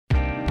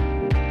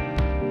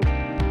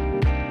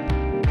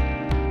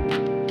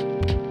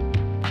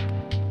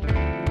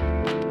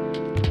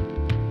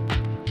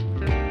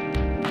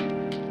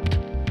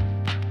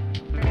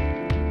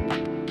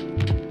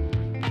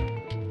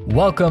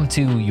Welcome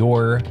to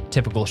your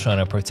typical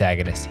shonen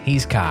protagonist.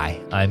 He's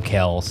Kai, I'm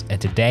Kels, and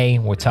today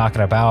we're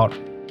talking about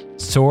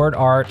Sword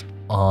Art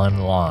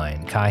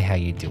Online. Kai, how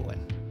you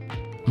doing?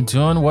 I'm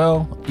doing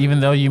well, even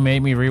though you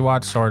made me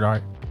rewatch Sword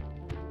Art.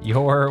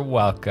 You're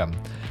welcome.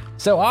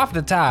 So off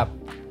the top,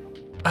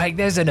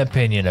 there's an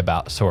opinion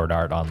about Sword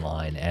Art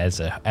Online as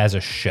a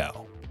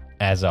show,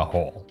 as a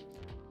whole.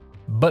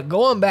 But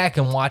going back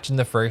and watching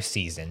the first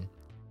season,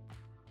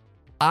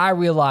 I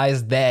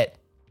realized that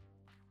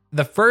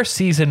the first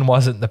season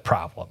wasn't the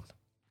problem.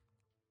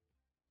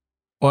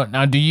 Well,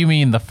 now, do you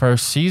mean the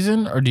first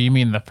season or do you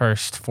mean the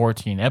first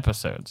 14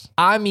 episodes?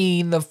 I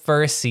mean the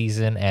first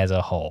season as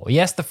a whole.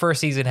 Yes, the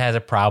first season has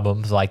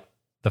problems like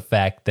the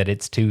fact that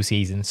it's 2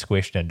 seasons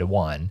squished into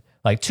one.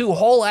 Like 2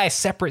 whole ass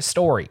separate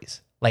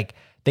stories. Like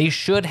they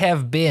should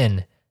have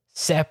been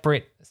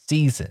separate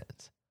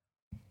seasons.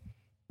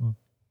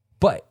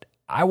 But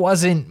I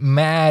wasn't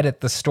mad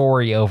at the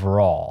story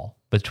overall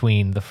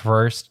between the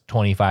first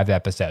 25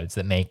 episodes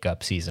that make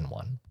up season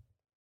 1.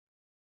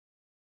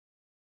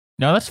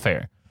 No, that's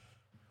fair.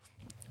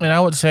 And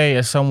I would say,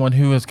 as someone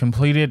who has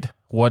completed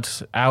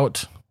what's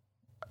out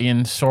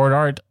in Sword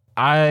Art,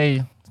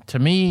 the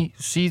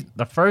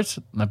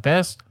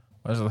best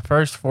was the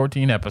first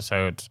 14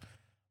 episodes.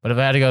 But if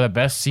I had to go the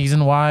best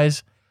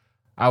season-wise,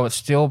 I would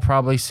still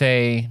probably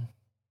say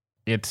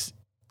it's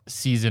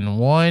season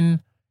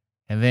 1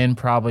 and then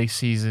probably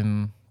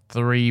season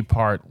 3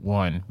 part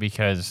 1,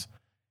 because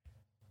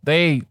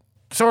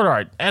Sword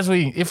Art,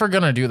 if we're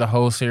going to do the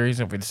whole series,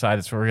 if we decide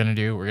that's what we're going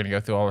to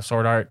go through all the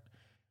Sword Art,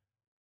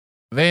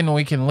 then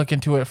we can look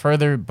into it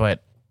further.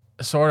 But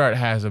Sword Art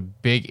has a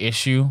big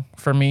issue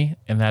for me,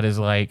 and that is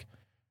like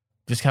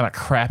just kind of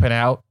crapping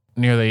out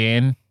near the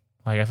end.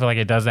 Like I feel like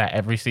it does that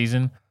every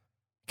season,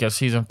 because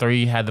season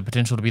 3 had the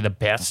potential to be the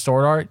best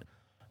Sword Art,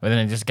 but then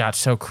it just got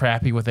so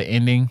crappy with the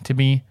ending to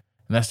me.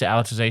 And that's the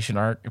Alicization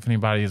arc, if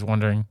anybody is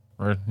wondering,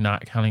 or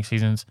not counting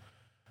seasons.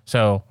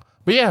 So,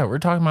 but yeah, we're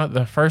talking about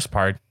the first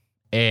part,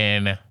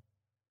 and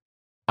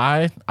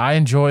I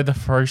enjoy the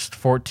first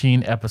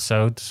 14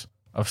 episodes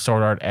of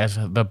Sword Art as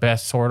the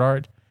best Sword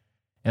Art,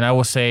 and I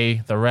will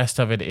say the rest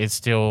of it is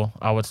still,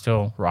 I would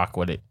still rock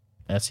with it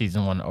as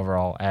season 1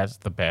 overall as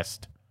the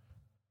best.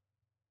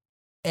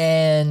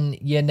 And,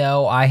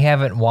 I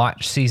haven't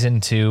watched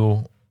season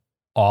 2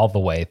 all the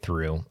way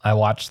through. I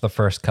watched the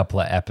first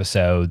couple of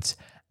episodes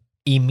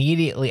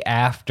immediately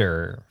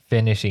after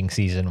finishing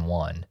season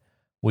 1,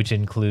 which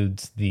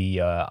includes the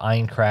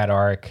Aincrad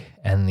arc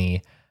and the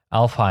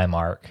Alfheim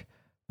arc,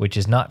 which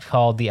is not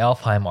called the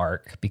Alfheim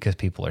arc because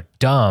people are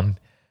dumb.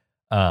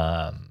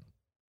 But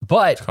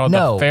it's called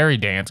the Fairy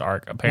Dance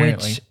arc,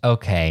 apparently.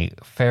 Okay,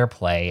 fair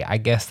play. I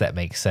guess that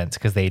makes sense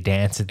because they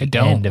dance at the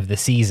end of the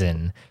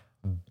season.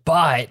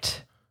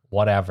 But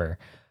whatever.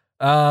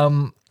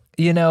 One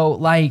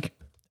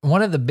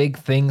of the big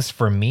things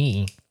for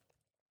me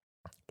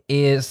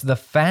is the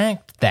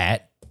fact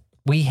that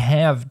we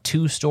have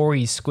 2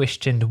 stories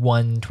squished into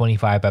one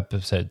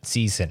 25-episode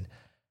season,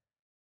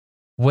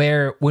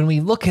 where when we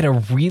look at a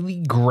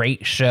really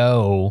great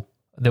show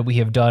that we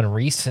have done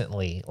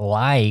recently,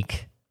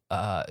 like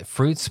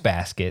Fruits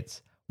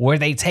Baskets, where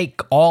they take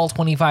all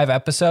 25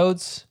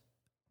 episodes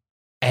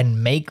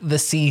and make the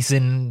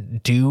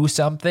season do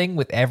something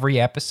with every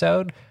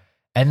episode,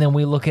 and then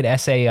we look at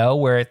SAO,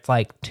 where it's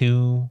like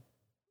 2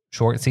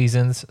 short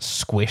seasons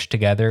squished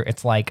together,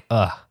 it's like,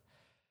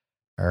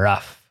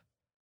 rough.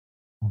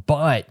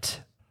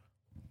 But,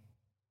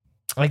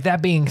 like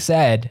that being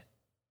said,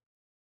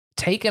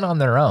 taken on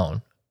their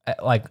own,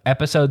 like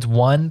episodes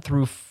 1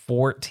 through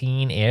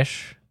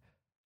 14-ish,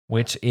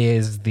 which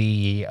is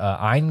the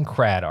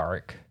Aincrad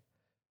arc,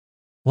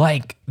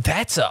 like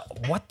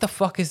what the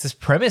fuck is this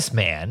premise,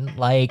 man?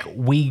 Like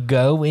we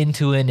go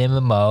into an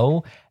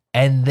MMO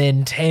and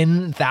then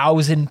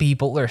 10,000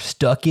 people are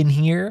stuck in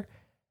here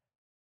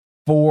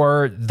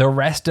for the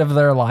rest of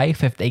their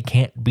life if they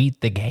can't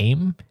beat the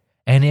game.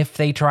 And if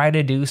they try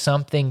to do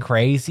something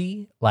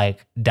crazy,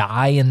 like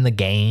die in the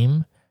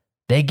game,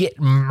 they get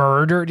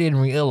murdered in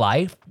real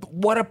life.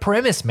 What a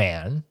premise,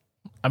 man.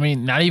 I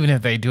mean, not even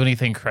if they do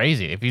anything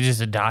crazy. If you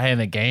just die in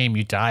the game,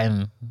 you die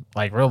in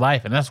like real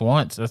life. And that's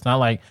once. It's not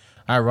like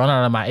I run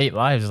out of my 8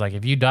 lives. It's like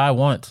if you die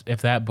once,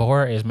 if that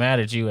boar is mad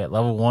at you at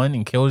level 1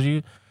 and kills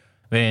you,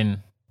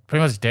 then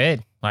pretty much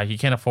dead. Like you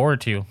can't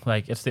afford to.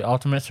 Like it's the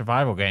ultimate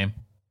survival game.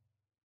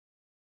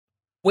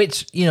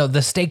 Which,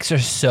 the stakes are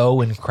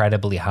so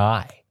incredibly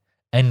high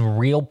and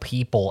real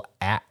people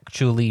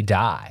actually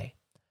die.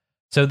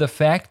 So the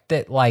fact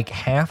that like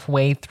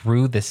halfway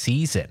through the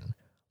season,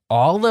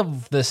 all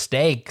of the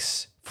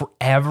stakes for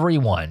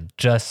everyone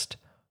just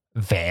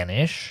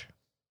vanish,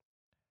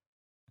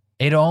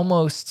 it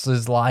almost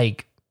is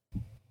like,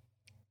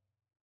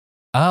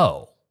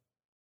 oh,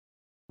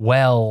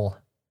 well,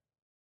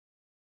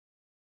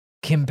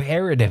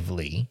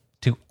 comparatively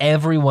to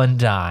everyone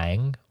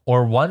dying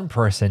or one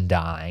person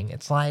dying,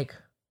 it's like,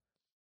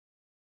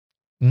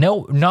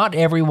 no, not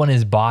everyone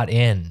is bought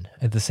in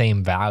at the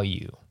same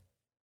value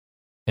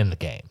in the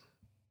game.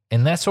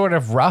 And that's sort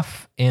of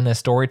rough in a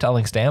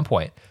storytelling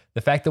standpoint.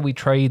 The fact that we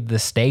trade the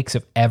stakes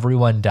of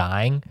everyone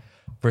dying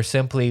for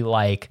simply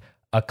like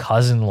a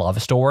cousin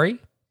love story,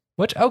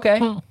 which,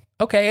 okay,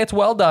 it's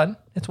well done.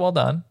 It's well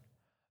done.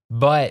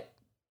 But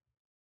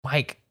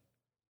like,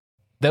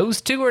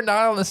 those two are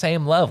not on the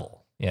same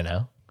level, you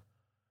know?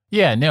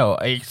 Yeah, no,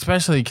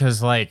 especially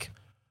because like,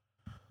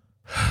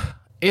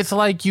 it's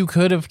like you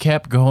could have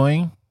kept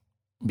going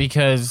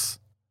because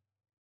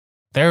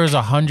there was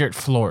 100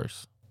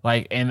 floors.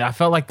 Like, and I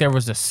felt like there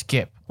was a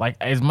skip. Like,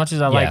 as much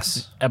as I like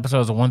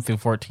episodes 1 through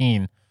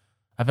 14,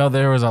 I felt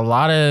there was a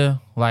lot of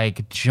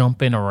like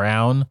jumping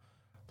around.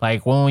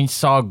 Like when we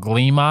saw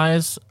Gleam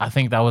Eyes, I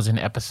think that was in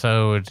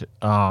episode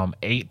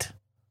 8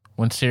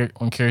 when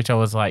Kirito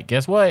was like,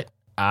 "Guess what?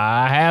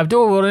 I have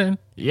dual wielding.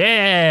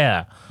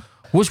 Yeah,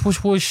 whoosh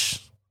whoosh whoosh."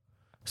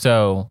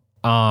 So,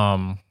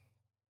 or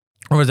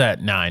was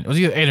that 9? It was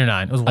either 8 or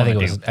 9. It was one.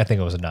 I think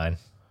it was a 9.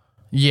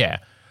 Yeah.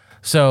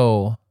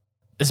 So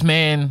this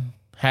man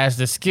has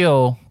the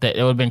skill that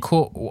it would have been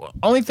cool.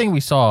 Only thing we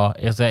saw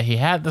is that he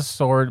had the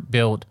sword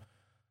built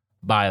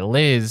by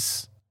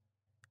Liz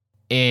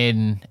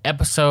in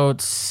episode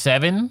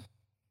 7.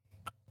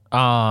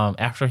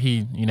 After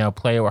he,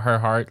 played with her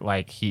heart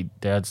like he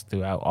does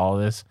throughout all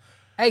this.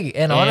 Hey,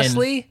 and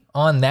honestly,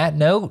 on that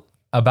note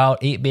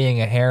about it being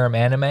a harem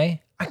anime,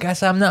 I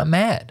guess I'm not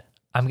mad.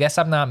 I'm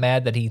not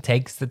mad that he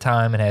takes the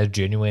time and has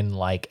genuine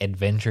like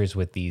adventures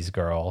with these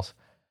girls,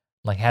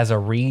 like has a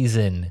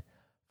reason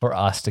for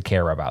us to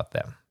care about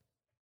them.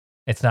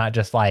 It's not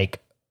just like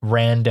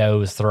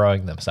randos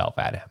throwing themselves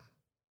at him.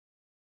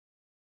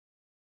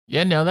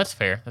 Yeah, no, that's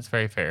fair. That's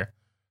very fair.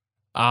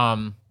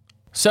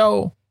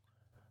 So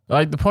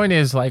like the point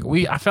is like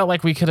I felt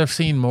like we could have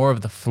seen more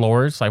of the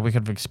floors. Like we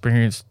could have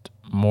experienced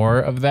more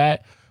of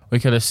that. We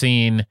could have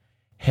seen,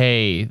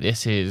 hey,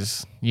 this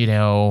is,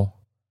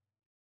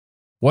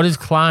 what is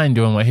Klein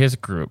doing with his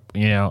group?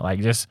 Like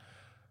just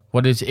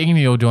what is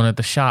Igneo doing at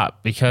the shop?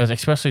 Because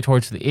especially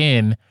towards the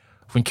end,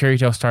 when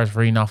Kirito starts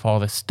reading off all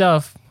this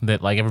stuff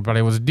that like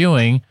everybody was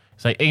doing,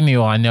 it's like,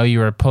 Igneo, I know you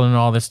were pulling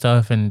all this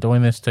stuff and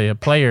doing this to your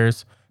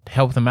players to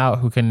help them out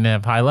who couldn't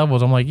have high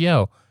levels. I'm like,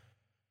 yo,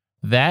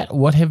 that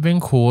would have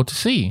been cool to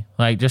see.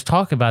 Like, just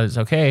talk about it's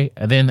okay.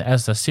 And then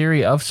as the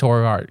series of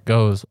sword art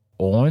goes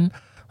on,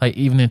 like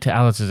even into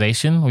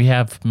Alicization, we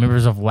have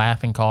members of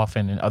Laughing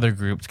Coffin and other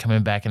groups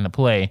coming back into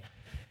play.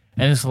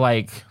 And it's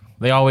like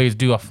they always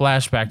do a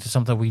flashback to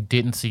something we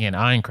didn't see in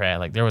Aincrad.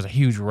 Like there was a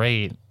huge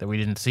raid that we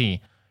didn't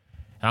see.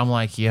 And I'm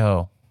like,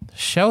 yo,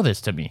 show this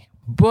to me.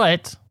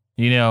 But,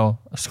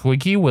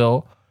 squeaky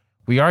wheel,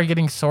 we are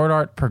getting sword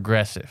art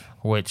progressive,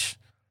 which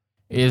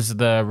is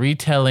the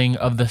retelling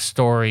of the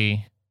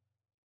story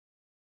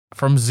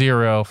from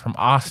zero, from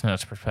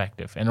Asuna's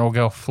perspective. And it'll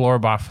go floor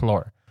by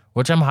floor,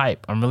 which I'm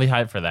hype. I'm really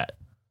hyped for that.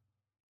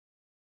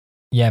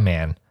 Yeah,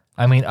 man.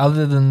 I mean,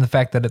 other than the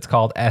fact that it's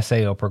called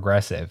SAO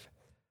progressive,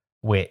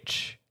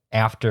 which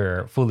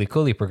after Fully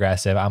Coolly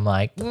progressive, I'm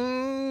like,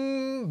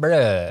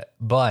 bruh.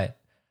 But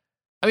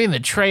I mean,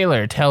 the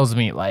trailer tells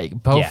me,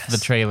 like, both the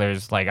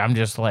trailers, like, I'm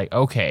just like,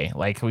 okay.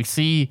 Like, we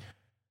see,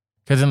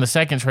 because in the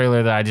second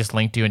trailer that I just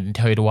linked you and didn't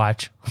tell you to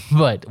watch,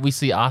 but we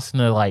see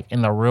Asuna, like,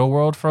 in the real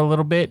world for a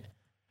little bit.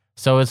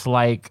 So it's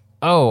like,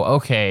 oh,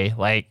 okay.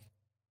 Like,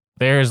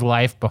 there's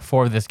life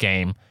before this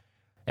game.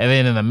 And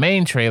then in the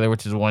main trailer,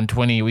 which is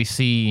 120, we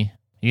see,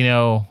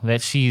 that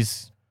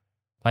she's,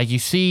 like, you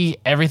see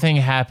everything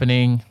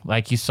happening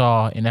like you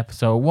saw in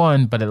episode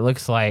 1, but it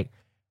looks like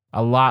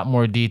a lot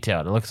more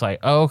detailed. It looks like,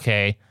 oh,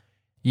 okay,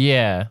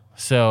 yeah,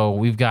 so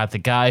we've got the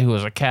guy who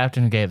was a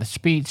captain who gave the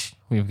speech.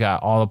 We've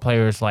got all the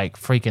players, like,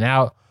 freaking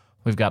out.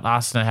 We've got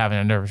Asuna having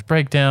a nervous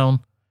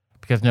breakdown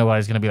because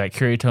nobody's going to be like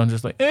Kirito and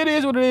just like, it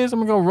is what it is. I'm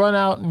going to go run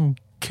out and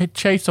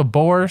chase a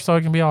boar so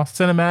it can be all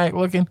cinematic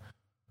looking.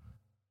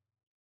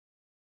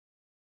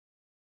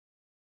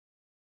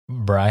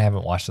 Bruh, I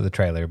haven't watched the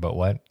trailer, but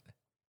what?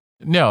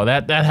 No,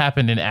 that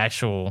happened in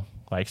actual,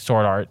 like,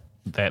 sword art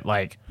that,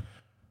 like,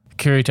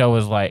 Kirito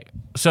was like,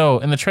 so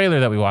in the trailer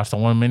that we watched, the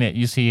 1 minute,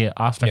 you see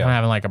Asuna kind of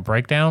having like a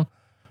breakdown,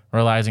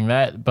 realizing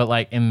that. But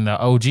like in the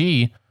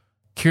OG,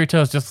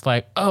 Kirito's just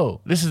like,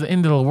 oh, this is the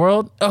end of the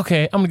world?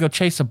 Okay, I'm going to go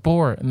chase a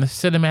boar in the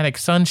cinematic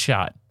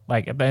sunshot,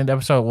 like at the end of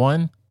episode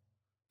 1.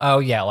 Oh,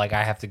 yeah, like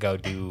I have to go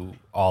do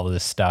all of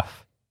this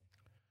stuff.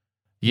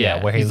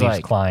 Yeah, where he leaves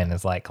like, Klein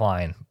is like,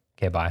 Klein,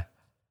 okay, bye.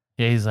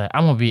 Yeah, he's like,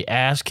 I'm going to be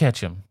Ash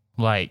Ketchum.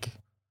 Like,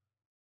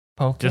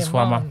 Pokemon. Just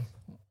while my...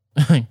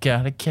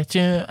 Gotta catch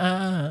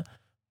him.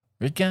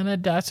 We're gonna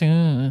die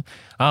soon.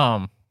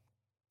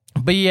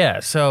 But yeah,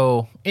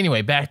 so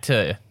anyway, back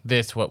to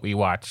this, what we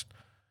watched.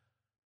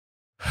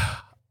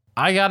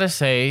 I gotta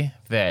say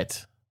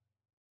that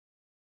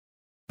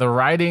the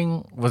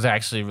writing was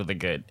actually really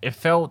good. It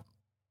felt,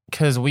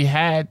 because we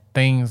had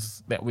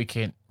things that we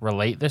can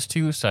relate this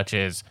to, such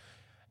as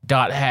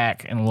Dot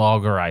Hack and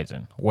Log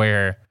Horizon,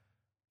 where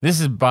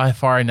this is by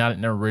far not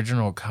an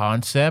original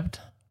concept,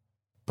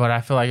 but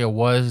I feel like it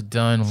was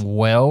done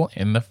well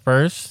in the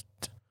first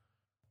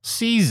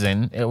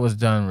season. It was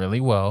done really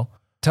well.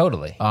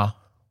 Totally.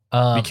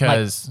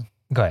 Because...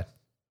 Go ahead.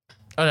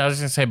 Oh, no, I was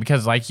just gonna say,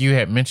 because like you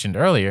had mentioned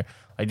earlier,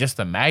 like just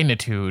the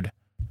magnitude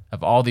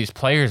of all these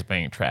players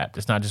being trapped.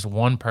 It's not just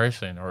one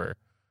person, or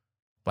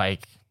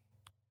like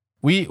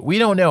we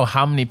don't know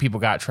how many people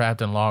got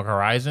trapped in Log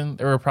Horizon.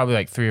 There were probably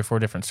like 3 or 4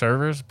 different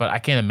servers, but I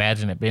can't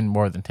imagine it being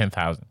more than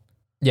 10,000.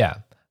 Yeah.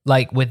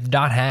 Like with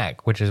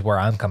 .hack, which is where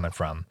I'm coming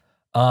from.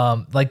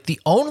 Like the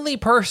only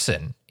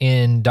person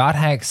in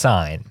 .hack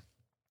sign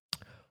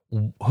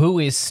who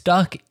is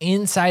stuck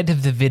inside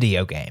of the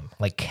video game,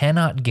 like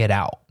cannot get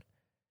out,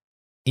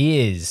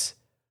 is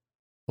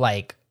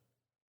like,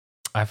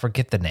 I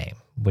forget the name,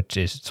 which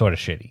is sort of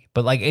shitty,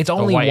 but like it's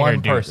only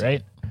one person,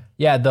 right?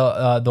 Yeah,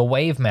 the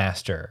Wave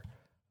Master,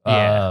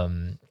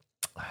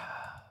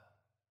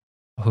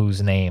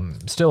 whose name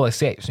still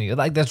escapes me.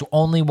 Like there's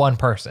only one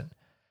person,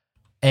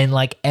 and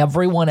like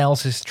everyone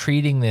else is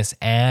treating this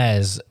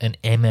as an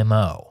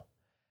MMO,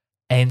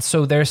 and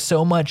so there's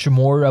so much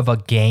more of a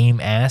game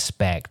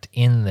aspect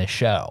in the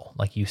show.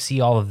 Like you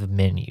see all of the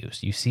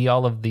menus, you see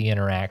all of the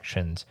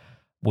interactions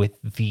with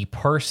the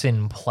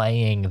person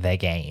playing the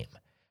game.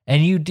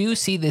 And you do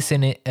see this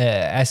in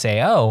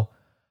SAO,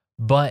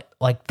 but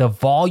like the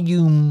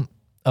volume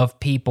of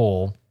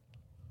people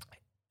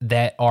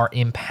that are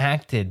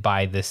impacted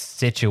by this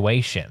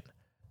situation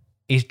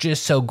is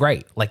just so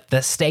great. Like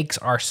the stakes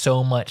are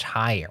so much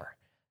higher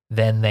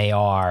than they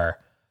are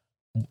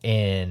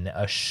in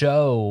a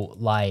show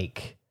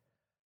like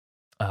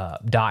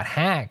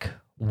 .hack,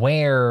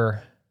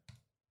 where,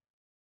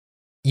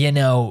 you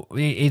know,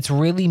 it's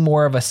really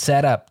more of a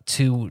setup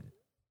to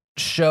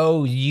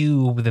show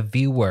you, the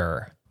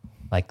viewer,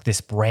 like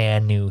this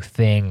brand new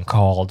thing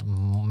called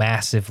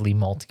massively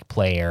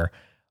multiplayer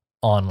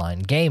online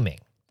gaming,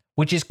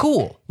 which is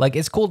cool. Like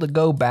it's cool to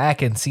go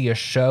back and see a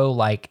show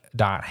like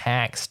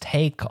 .hack's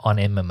take on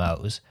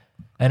MMOs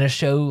and a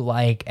show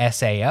like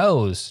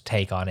SAO's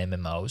take on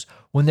MMOs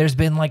when there's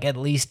been like at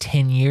least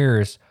 10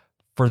 years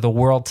for the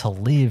world to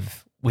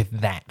live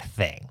with that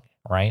thing,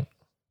 right?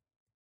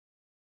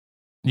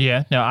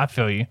 Yeah, no, I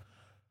feel you.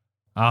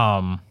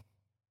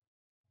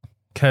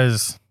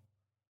 Cause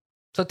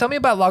So tell me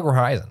about Log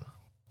Horizon.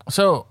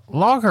 So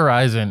Log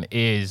Horizon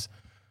is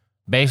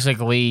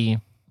basically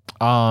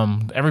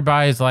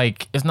everybody's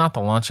like, it's not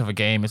the launch of a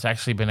game, it's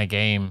actually been a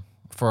game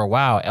for a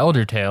while.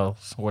 Elder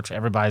Tales, which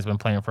everybody's been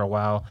playing for a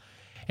while.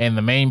 And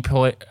the main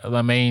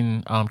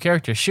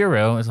character,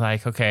 Shiro, is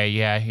like, okay,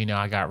 yeah, you know,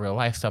 I got real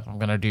life stuff I'm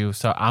gonna do,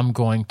 so I'm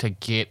going to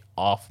get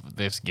off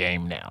this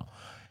game now.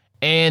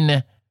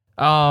 And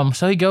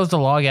so he goes to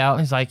log out,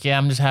 and he's like, yeah,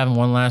 I'm just having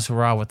one last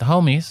hurrah with the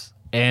homies.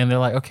 And they're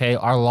like, okay,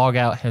 our log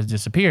out has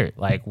disappeared.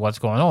 Like, what's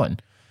going on?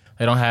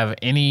 They don't have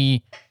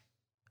any,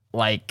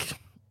 like,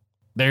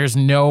 there's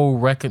no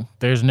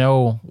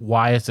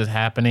why is this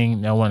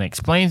happening. No one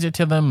explains it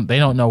to them. They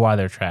don't know why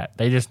they're trapped.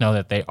 They just know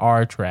that they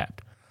are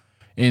trapped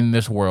in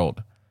this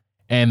world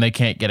and they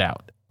can't get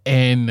out.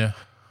 And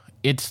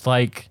it's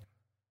like,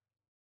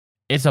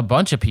 it's a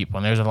bunch of people,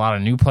 and there's a lot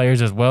of new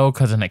players as well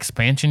because an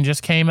expansion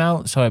just came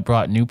out, so it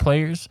brought new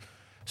players.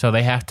 So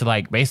they have to,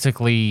 like,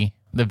 basically,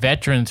 the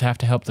veterans have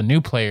to help the new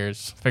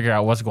players figure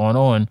out what's going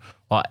on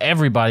while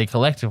everybody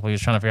collectively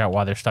is trying to figure out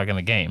why they're stuck in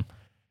the game.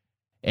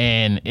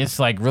 And it's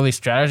like really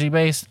strategy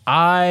based.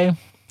 I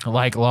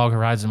like Log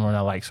Horizon more than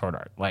I like Sword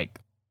Art. Like,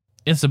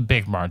 it's a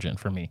big margin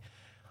for me.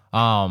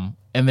 And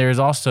there's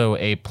also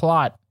a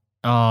plot,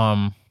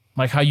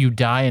 like how you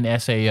die in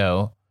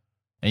SAO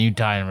and you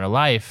die in real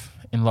life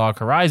in Log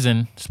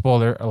Horizon.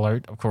 Spoiler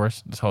alert, of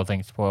course. This whole thing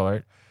is spoiler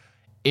alert.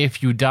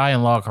 If you die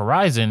in Log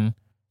Horizon,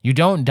 you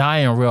don't die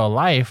in real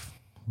life,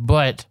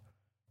 but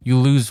you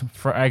lose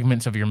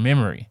fragments of your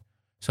memory.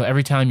 So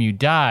every time you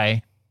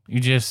die, you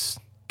just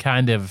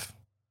kind of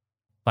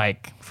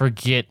like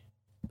forget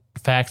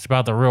facts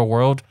about the real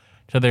world.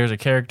 So there's a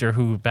character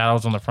who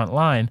battles on the front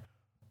line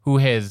who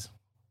has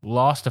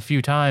lost a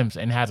few times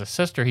and has a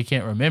sister he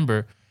can't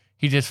remember.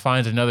 He just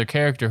finds another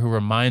character who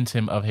reminds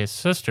him of his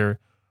sister,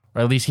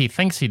 or at least he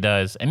thinks he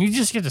does. And you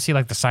just get to see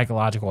like the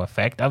psychological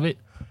effect of it.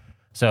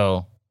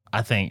 So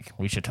I think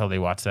we should totally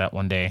watch that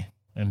one day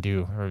and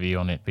do a review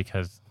on it,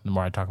 because the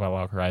more I talk about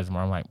Log Horizon, the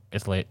more I'm like,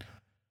 it's lit.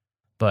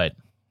 But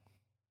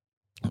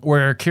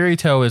where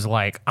Kirito is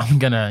like, I'm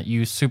going to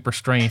use super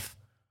strength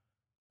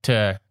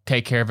to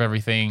take care of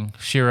everything,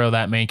 Shiro,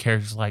 that main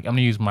character, is like, I'm going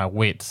to use my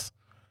wits.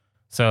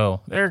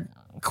 So they're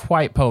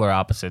quite polar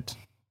opposites.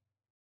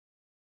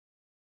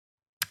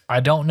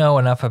 I don't know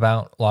enough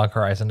about Log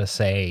Horizon to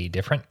say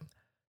different.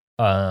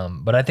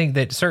 But I think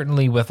that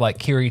certainly with like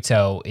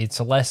Kirito, it's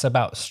less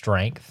about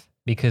strength,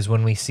 because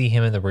when we see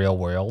him in the real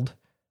world,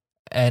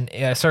 and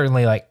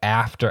certainly like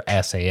after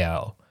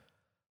SAO,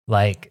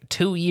 like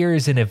 2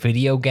 years in a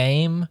video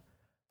game,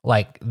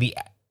 like the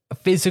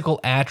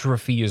physical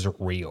atrophy is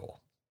real.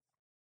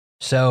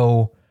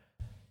 So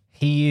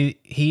he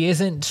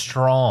isn't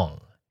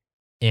strong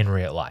in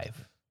real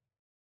life.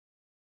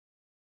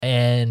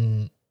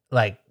 And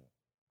like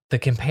the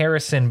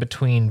comparison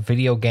between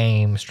video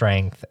game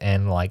strength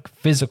and like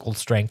physical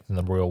strength in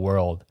the real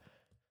world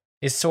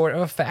is sort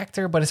of a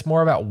factor, but it's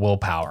more about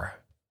willpower,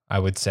 I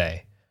would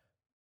say.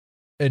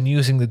 and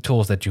using the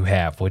tools that you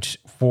have, which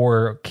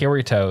for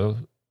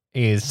Kirito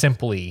is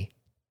simply,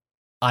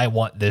 I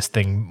want this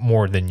thing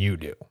more than you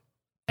do,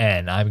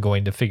 and I'm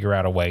going to figure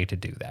out a way to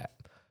do that.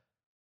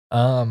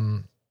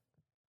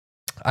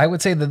 I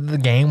would say that the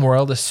game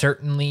world is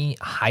certainly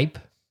hype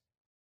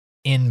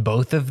in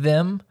both of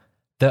them.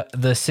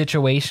 The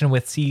situation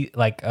with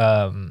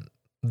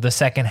the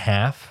second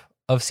half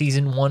of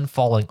season 1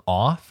 falling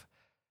off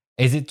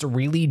is it's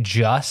really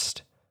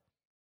just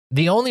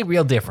the only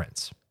real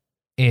difference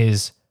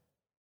is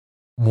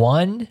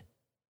one,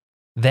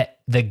 that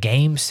the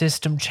game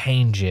system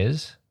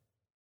changes.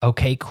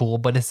 Okay, cool,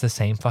 but it's the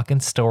same fucking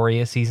story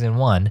as season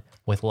 1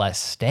 with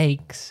less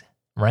stakes,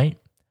 right?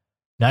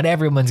 Not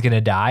everyone's going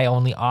to die.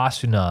 Only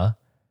Asuna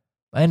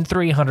and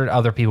 300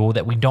 other people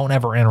that we don't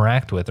ever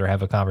interact with or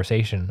have a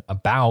conversation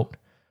about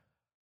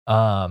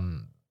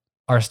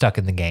are stuck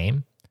in the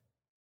game.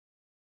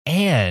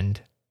 And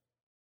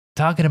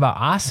talking about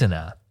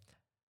Asuna,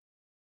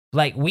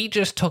 like, we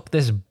just took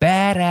this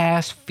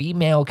badass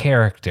female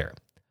character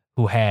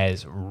who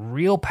has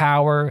real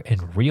power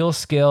and real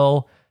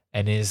skill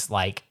and is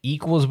like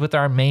equals with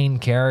our main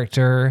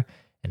character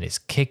and is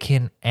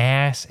kicking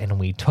ass, and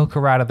we took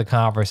her out of the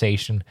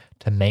conversation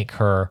to make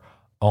her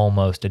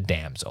almost a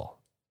damsel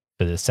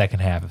for the second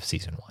half of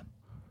season 1.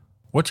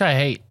 Which I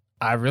hate.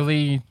 I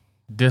really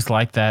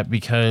dislike that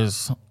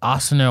because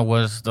Asuna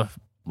was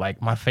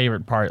my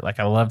favorite part. Like,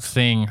 I loved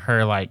seeing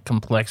her like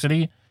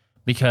complexity,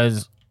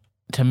 because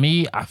to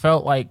me, I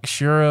felt like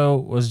Shiro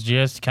was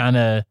just kind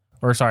of,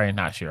 or sorry,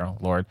 not Shiro,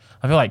 Lord.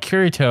 I feel like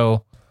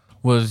Kirito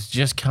was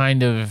just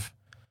kind of,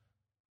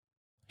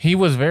 he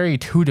was very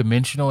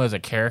two-dimensional as a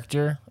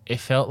character.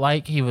 It felt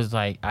like he was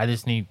like, I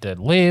just need to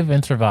live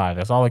and survive.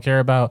 That's all I care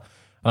about.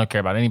 I don't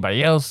care about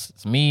anybody else.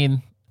 It's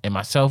me and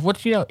myself,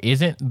 which,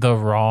 isn't the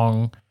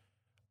wrong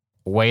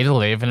way to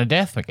live in a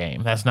death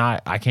game. That's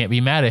not, I can't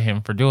be mad at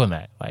him for doing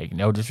that. Like,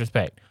 no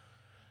disrespect.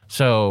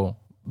 So,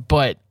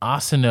 but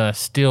Asuna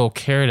still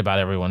cared about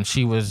everyone.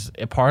 She was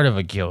a part of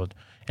a guild,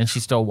 and she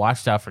still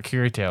watched out for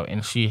Kirito.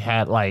 And she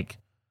had like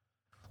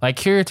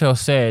Kirito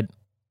said,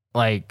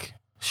 like,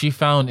 she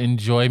found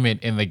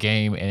enjoyment in the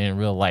game and in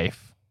real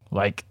life.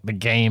 Like, the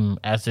game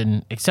as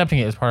in accepting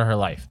it as part of her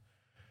life.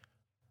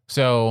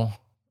 So,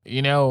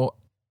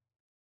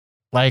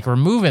 like,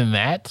 removing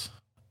that.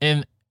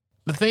 And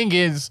the thing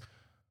is,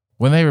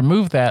 when they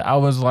removed that, I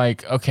was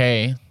like,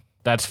 okay,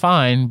 that's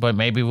fine, but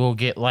maybe we'll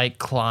get like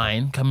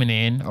Klein coming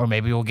in, or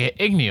maybe we'll get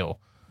Igneel.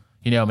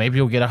 Maybe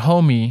we'll get a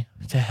homie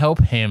to help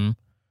him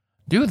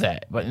do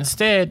that. But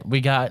instead, we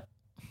got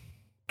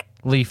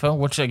Leafa,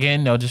 which,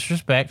 again, no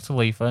disrespect to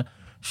Leafa.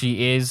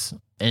 She is,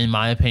 in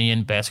my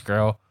opinion, best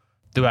girl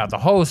throughout the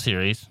whole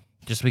series,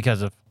 just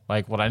because of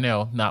like what I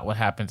know, not what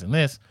happens in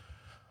this.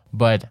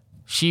 But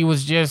she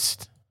was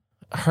just,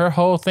 her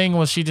whole thing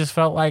was she just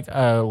felt like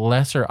a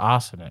lesser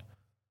Asuna.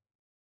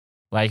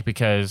 Like,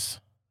 because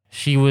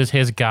she was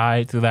his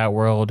guide through that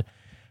world,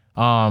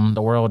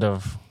 the world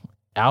of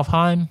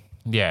Alfheim.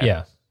 Yeah.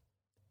 Yeah.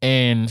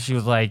 And she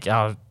was like,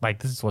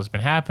 this is what's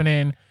been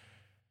happening.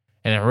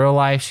 And in real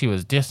life, she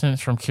was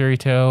distanced from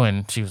Kirito,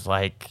 and she was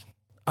like,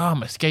 oh,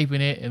 I'm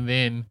escaping it. And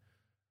then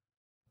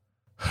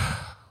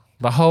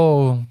the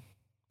whole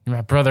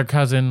my brother,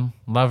 cousin,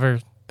 lover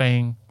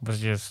thing was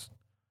just,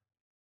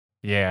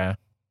 yeah.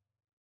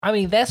 I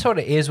mean, that sort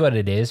of is what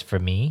it is for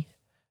me.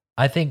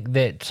 I think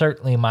that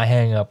certainly my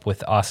hang up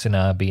with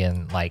Asuna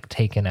being like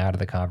taken out of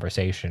the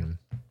conversation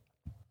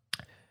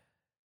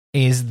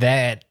is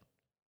that,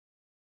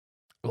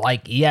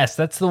 like, yes,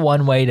 that's the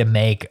one way to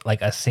make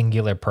like a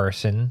singular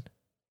person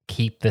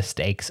keep the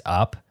stakes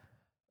up.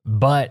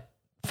 But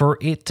for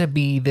it to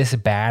be this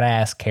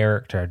badass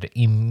character to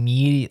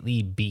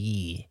immediately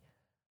be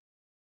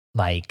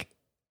like,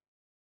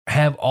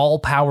 have all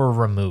power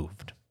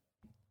removed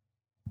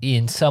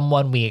in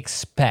someone we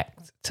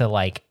expect to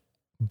like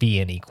be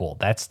an equal,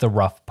 that's the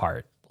rough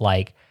part.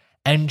 Like,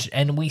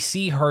 and we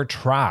see her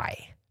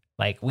try,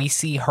 like, we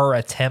see her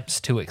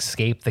attempts to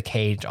escape the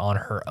cage on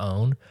her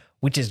own,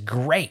 which is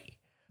great.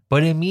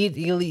 But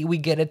immediately we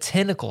get a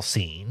tentacle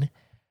scene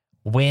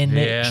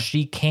when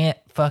she can't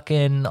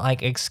fucking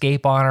like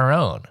escape on her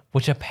own,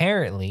 which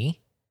apparently,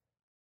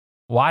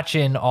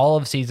 watching all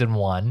of season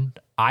 1,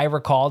 I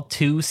recalled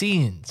 2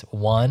 scenes.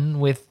 One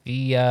with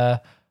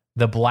the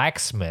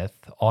blacksmith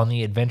on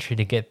the adventure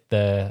to get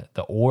the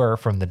ore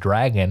from the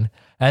dragon,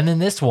 and then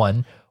this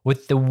one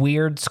with the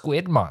weird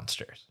squid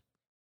monsters.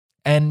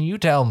 And you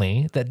tell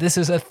me that this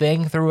is a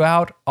thing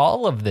throughout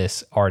all of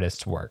this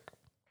artist's work.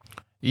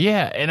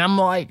 Yeah, and I'm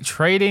like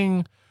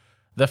trading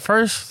the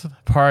first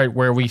part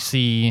where we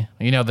see,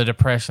 the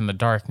depression, the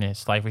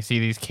darkness, like we see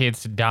these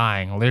kids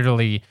dying,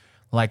 literally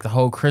like the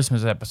whole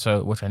Christmas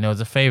episode, which I know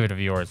is a favorite of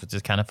yours, which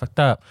is kind of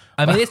fucked up.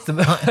 I mean, it's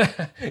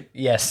the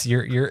yes,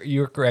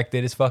 you're correct.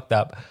 It is fucked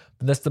up,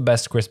 but that's the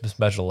best Christmas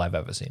special I've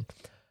ever seen.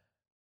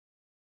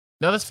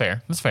 No, that's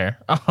fair. That's fair.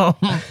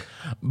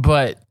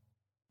 But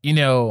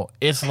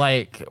it's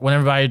like when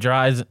everybody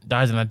dies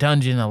in a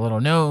dungeon, the little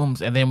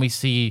gnomes, and then we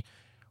see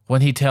when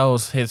he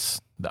tells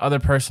the other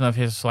person of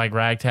his like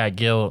ragtag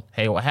guild,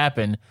 hey, what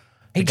happened?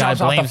 He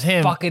jumps off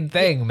the fucking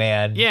thing,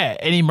 man. Yeah,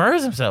 and he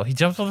murders himself. He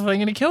jumps off the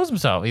thing and he kills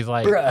himself. He's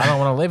like, I don't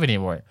want to live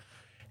anymore.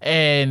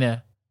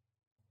 And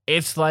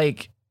it's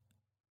like,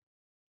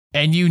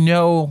 and you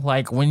know,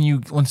 like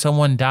when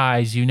someone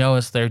dies, you know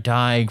it's they're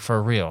dying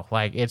for real.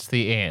 Like it's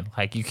the end.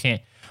 Like you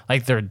can't,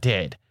 like they're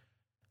dead.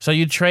 So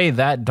you trade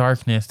that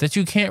darkness that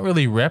you can't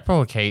really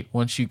replicate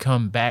once you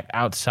come back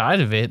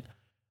outside of it.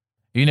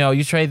 You know,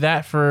 you trade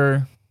that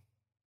for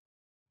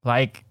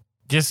like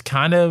just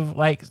kind of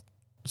like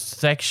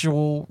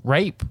sexual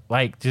rape,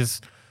 like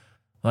just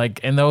like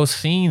in those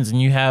scenes.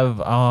 And you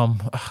have oh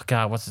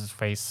God, what's his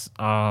face?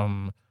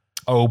 Oberon.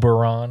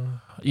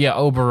 Yeah,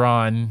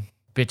 Oberon,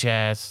 bitch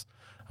ass.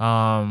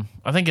 I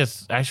think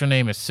his actual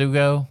name is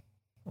Sugo.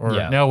 Or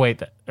yeah. no,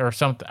 wait, or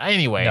something.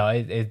 Anyway. No,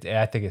 I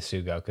think it's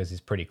Sugo because he's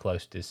pretty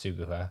close to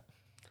Suguha.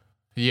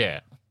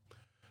 Yeah.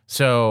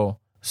 So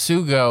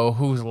Sugo,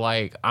 who's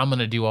like, I'm going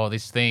to do all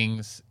these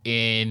things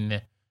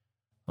in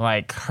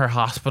like her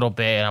hospital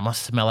bed. I'm going to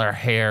smell her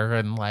hair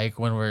and like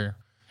when we're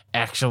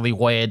actually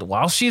wed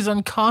while she's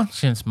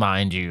unconscious,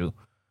 mind you.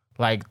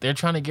 Like they're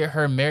trying to get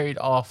her married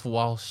off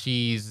while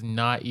she's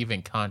not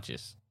even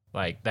conscious.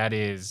 Like that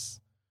is.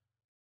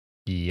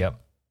 Yep.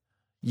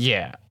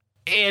 Yeah.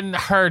 And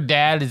her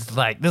dad is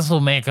like, this will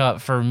make up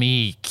for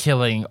me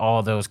killing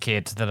all those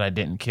kids that I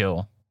didn't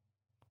kill.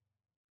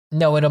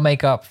 No, it'll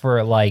make up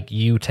for like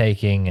you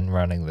taking and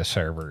running the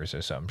servers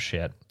or some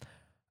shit.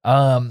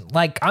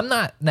 Like I'm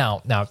not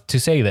now to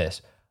say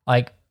this,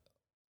 like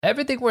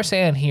everything we're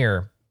saying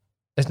here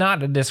is not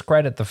to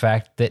discredit the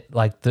fact that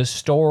like the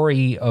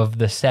story of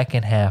the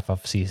second half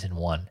of season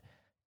 1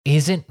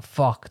 isn't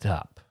fucked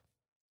up.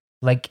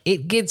 Like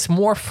it gets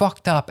more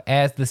fucked up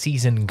as the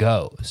season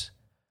goes.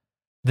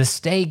 The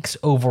stakes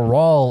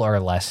overall are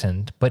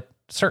lessened, but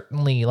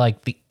certainly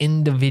like the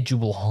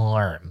individual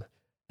harm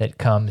that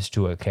comes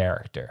to a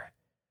character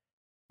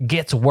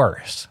gets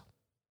worse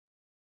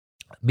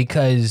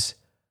because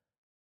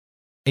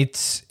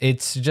it's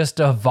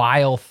just a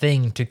vile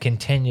thing to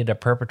continue to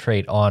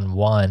perpetrate on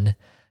one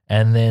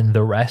and then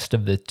the rest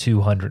of the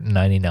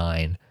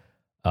 299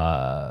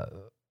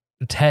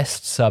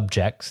 test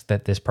subjects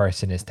that this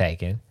person is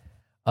taking.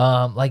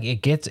 Like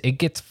it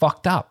gets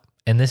fucked up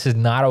and this is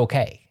not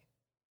okay.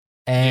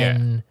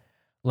 And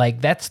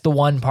like that's the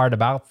one part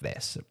about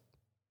this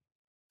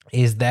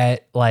is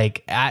that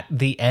like at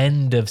the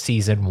end of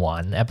season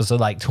 1, episode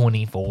like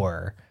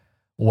 24,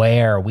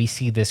 where we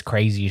see this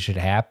crazy shit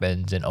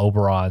happens and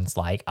Oberon's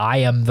like, I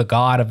am the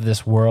god of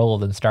this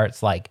world and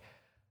starts like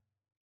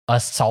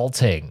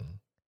assaulting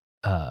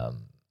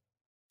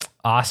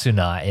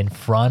Asuna in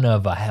front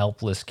of a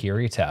helpless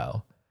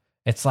Kirito.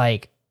 It's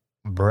like,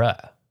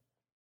 bruh,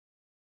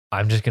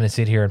 I'm just going to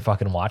sit here and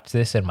fucking watch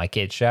this in my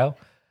kid's show.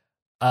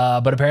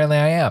 But apparently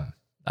I am,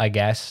 I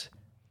guess.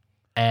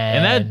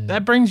 And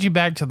that brings you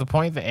back to the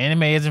point that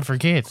anime isn't for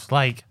kids.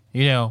 Like,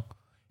 you know,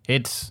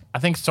 I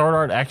think Sword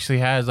Art actually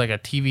has like a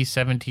TV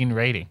 17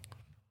 rating.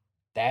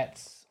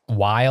 That's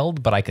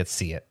wild, but I could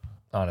see it,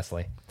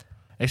 honestly.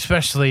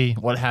 Especially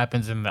what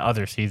happens in the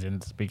other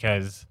seasons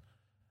because,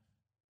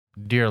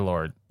 dear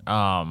Lord.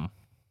 But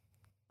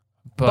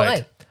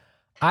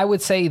I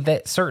would say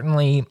that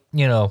certainly,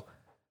 you know,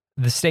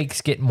 the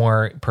stakes get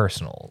more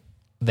personal.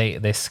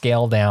 They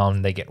scale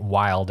down, they get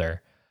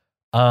wilder.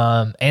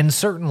 And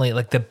certainly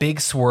like the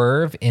big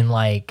swerve in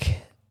like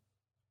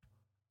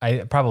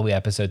probably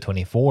episode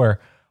 24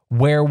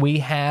 where we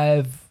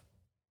have,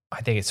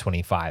 I think it's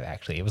 25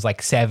 actually. It was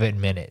like 7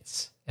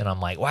 minutes and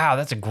I'm like, wow,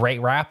 that's a great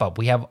wrap up.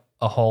 We have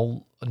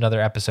another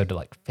episode to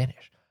like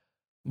finish.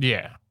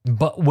 Yeah.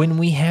 But when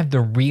we have the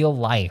real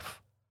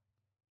life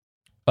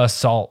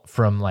assault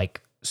from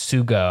like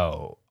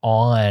Sugo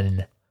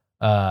on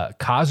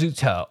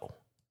Kazuto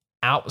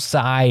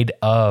outside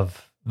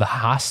of the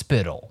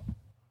hospital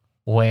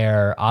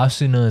where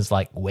Asuna is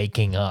like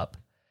waking up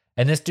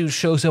and this dude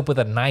shows up with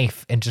a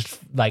knife and just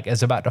like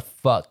is about to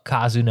fuck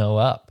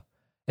Kazuno up.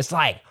 It's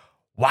like,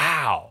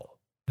 wow,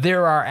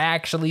 there are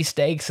actually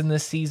stakes in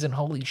this season.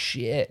 Holy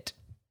shit.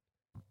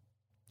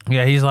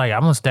 Yeah, he's like,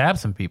 I'm gonna stab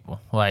some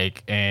people.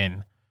 Like,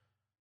 and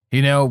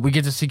you know, we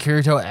get to see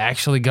Kirito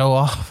actually go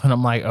off and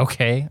I'm like,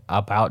 okay,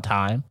 about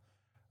time.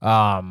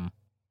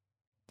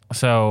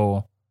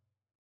 So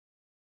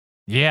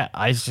yeah,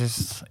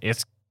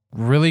 it's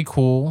really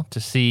cool to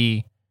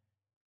see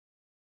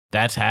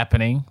that's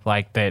happening.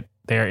 Like that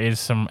there is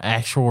some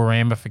actual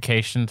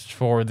ramifications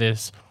for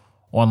this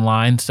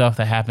online stuff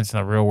that happens in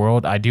the real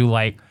world. I do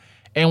like,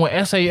 and what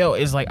SAO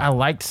is like, I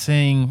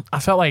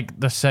felt like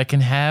the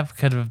second half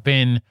could have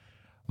been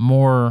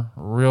more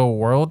real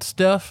world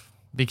stuff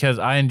because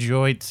I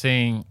enjoyed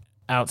seeing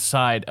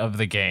outside of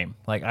the game.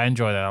 Like I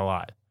enjoy that a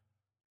lot.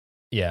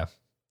 Yeah.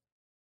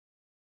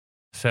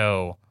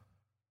 So,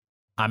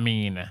 I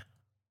mean,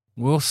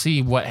 we'll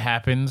see what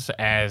happens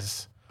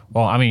as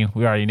well. I mean,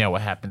 we already know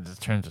what happens in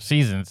terms of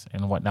seasons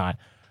and whatnot,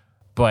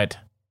 but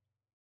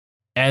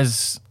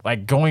as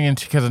like going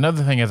into, because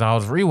another thing is I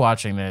was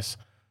rewatching this,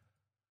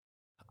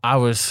 I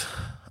was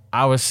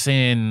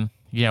seeing,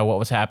 what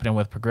was happening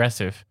with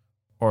Progressive,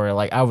 or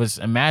like I was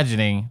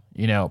imagining,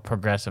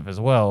 Progressive as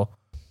well,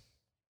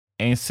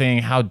 and seeing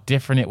how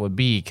different it would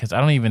be. Because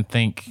I don't even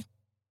think,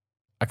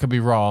 I could be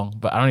wrong,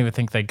 but I don't even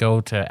think they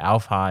go to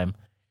Alfheim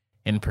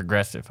in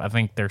Progressive. I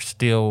think they're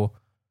still,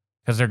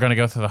 because they're going to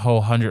go through the whole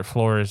 100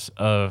 floors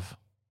of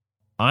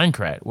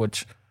Aincrad,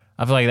 which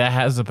I feel like that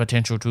has the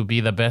potential to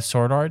be the best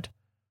sword art.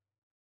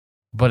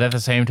 But at the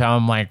same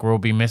time, like, we'll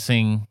be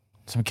missing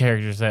some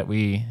characters that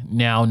we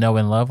now know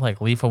and love. Like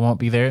Leafa won't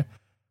be there,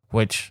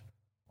 which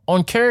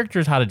on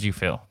characters, how did you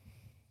feel?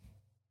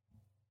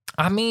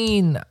 I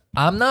mean,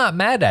 I'm not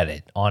mad at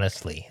it,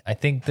 honestly. I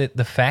think that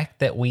the fact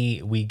that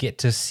we get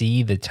to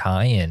see the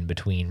tie-in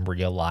between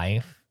real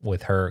life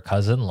with her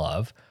cousin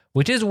Love,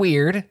 which is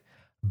weird,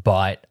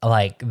 but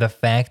like the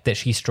fact that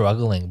she's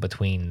struggling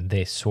between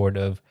this sort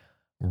of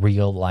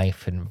real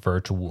life and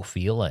virtual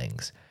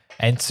feelings.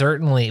 And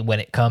certainly when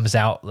it comes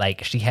out,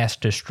 like she has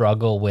to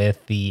struggle with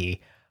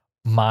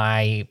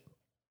my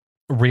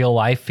real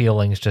life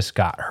feelings just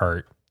got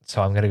hurt.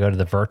 So I'm going to go to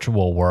the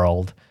virtual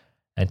world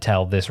and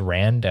tell this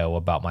rando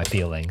about my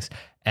feelings.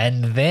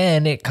 And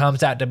then it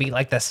comes out to be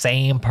like the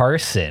same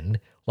person.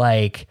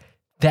 Like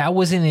that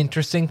was an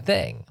interesting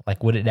thing.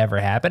 Like, would it ever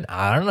happen?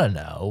 I don't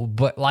know.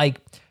 But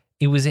like,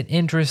 it was an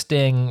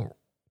interesting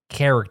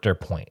character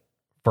point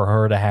for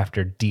her to have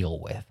to deal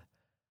with.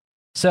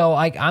 So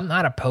like, I'm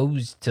not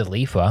opposed to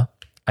Leafa.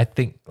 I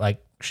think like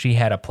she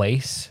had a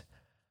place.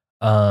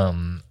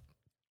 My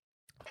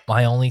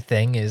only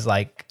thing is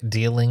like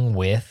dealing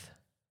with,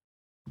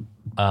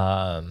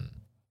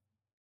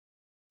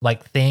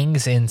 like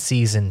things in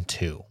season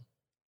 2,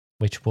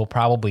 which we'll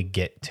probably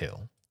get to.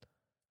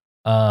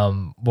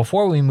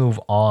 Before we move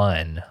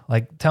on,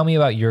 like tell me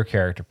about your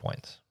character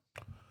points.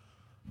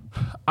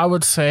 I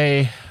would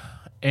say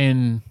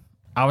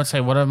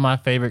one of my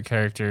favorite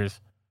characters.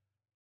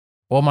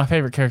 Well, my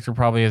favorite character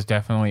probably is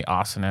definitely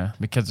Asuna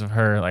because of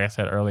her, like I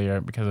said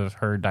earlier, because of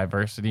her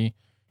diversity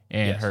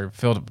and her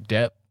field of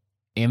depth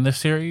in the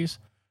series.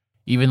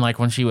 Even like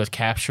when she was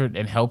captured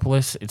and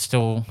helpless,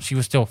 she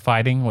was still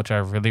fighting, which I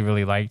really,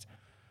 really liked.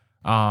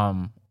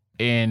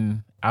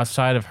 And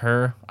outside of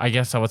her, I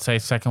guess I would say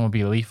second would be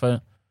Leafa,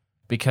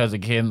 because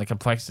again, the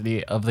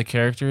complexity of the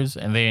characters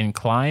and they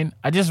incline.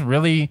 I don't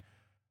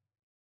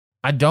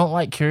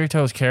like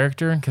Kirito's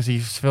character because he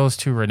feels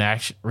too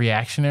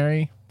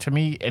reactionary to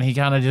me, and he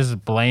kind of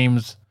just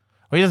blames.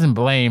 Well, he doesn't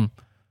blame,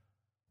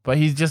 but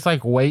he's just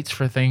like waits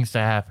for things to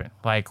happen.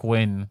 Like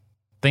when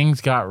things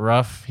got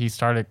rough, he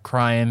started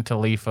crying to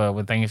Leafa.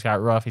 When things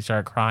got rough, he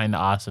started crying to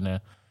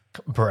Asuna.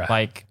 Bruh.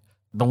 Like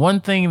the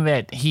one thing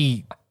that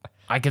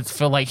I could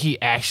feel like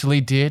he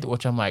actually did,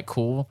 which I'm like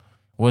cool,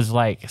 was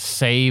like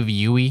save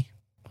Yui.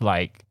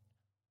 Like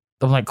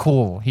I'm like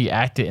cool. He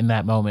acted in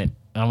that moment,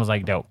 and I was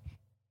like dope.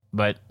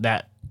 But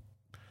that,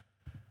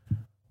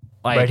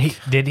 like,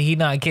 but did he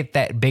not get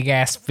that big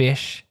ass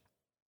fish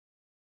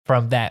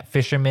from that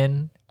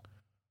fisherman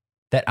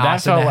that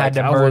Asuna had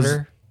to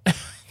murder?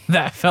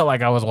 That felt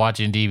like I was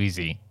watching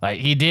DBZ. Like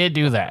he did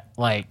do that.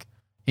 Like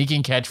he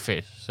can catch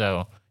fish,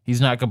 so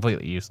he's not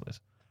completely useless.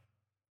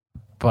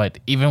 But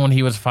even when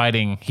he was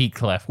fighting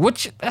Heatclef,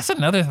 which that's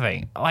another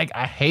thing. Like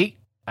I hate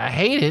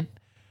it,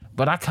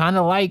 but I kind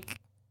of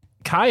like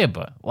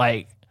Kayaba.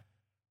 Like,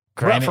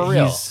 granted, for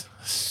real. He's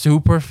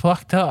super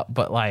fucked up,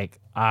 but like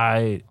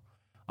I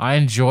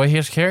enjoy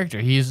his character.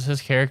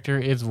 His character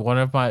is one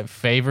of my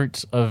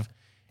favorites of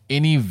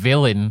any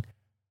villain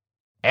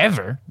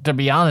ever. To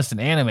be honest, in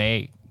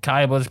anime,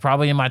 Kayaba is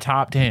probably in my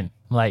top 10.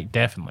 Like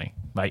definitely,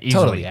 like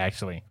easily, totally.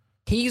 Actually.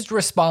 He's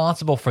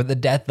responsible for the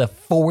death of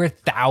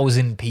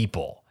 4,000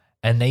 people,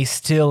 and they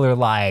still are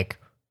like,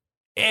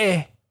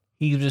 he's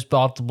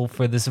responsible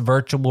for this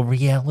virtual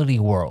reality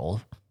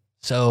world.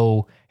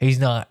 So he's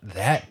not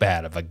that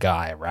bad of a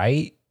guy,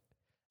 right?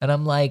 And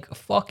I'm like,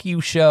 fuck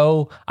you,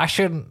 show. I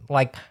shouldn't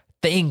like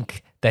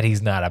think that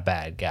he's not a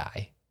bad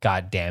guy.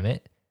 God damn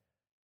it.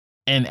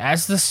 And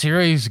as the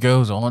series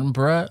goes on,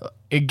 bruh,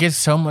 it gets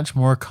so much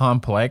more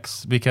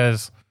complex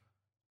because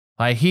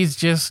like he's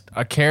just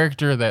a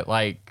character that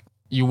like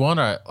you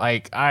wanna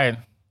like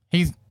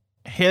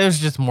there's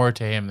just more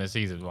to him than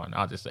season 1.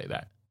 I'll just say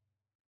that.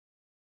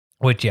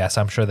 Which, yes,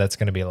 I'm sure that's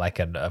gonna be like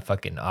a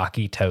fucking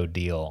Akito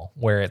deal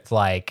where it's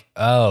like,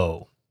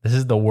 oh, this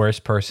is the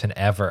worst person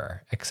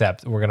ever,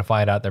 except we're going to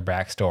find out their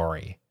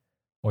backstory,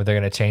 or they're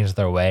going to change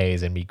their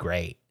ways and be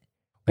great.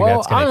 Like,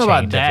 well, I don't know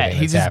about that.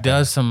 He just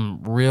does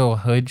some real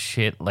hood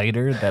shit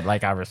later that,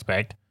 like, I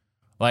respect.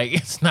 Like,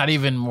 it's not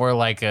even more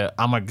like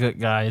I'm a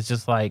good guy. It's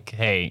just like,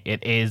 hey,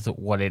 it is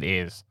what it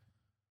is.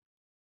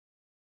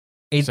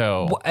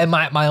 And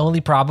my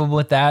only problem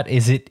with that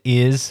is it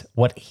is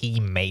what he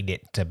made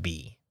it to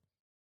be.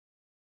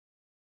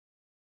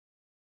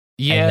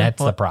 Yeah. And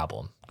that's the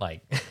problem.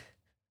 Like...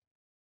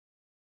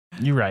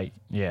 You're right.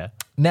 Yeah.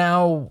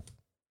 Now,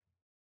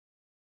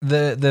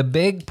 the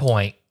big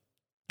point,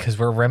 because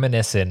we're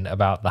reminiscing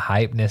about the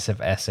hypeness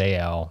of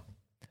SAO,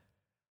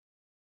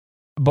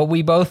 but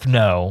we both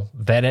know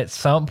that at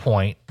some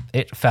point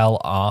it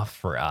fell off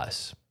for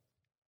us.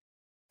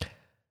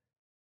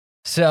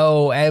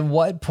 So at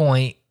what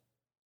point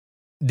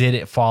did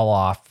it fall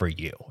off for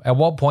you? At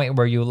what point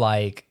were you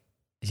like,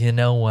 you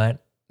know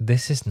what?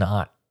 This is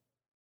not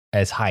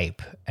as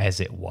hype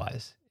as it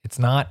was. It's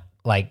not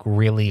like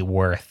really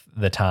worth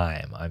the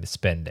time I'm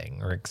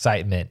spending or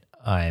excitement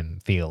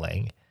I'm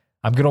feeling.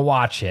 I'm going to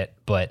watch it,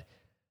 but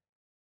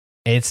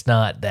it's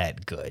not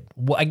that good.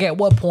 At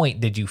what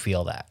point did you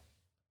feel that?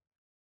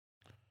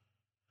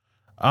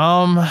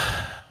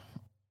 I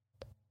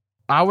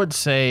would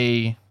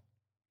say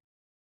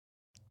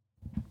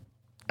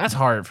that's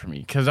hard for me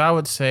because I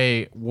would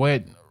say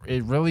what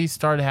it really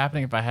started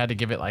happening, if I had to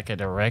give it like a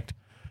direct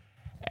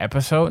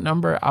episode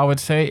number, I would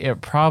say it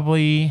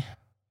probably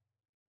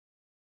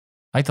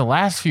like the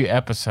last few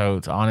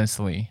episodes,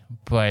 honestly.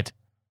 But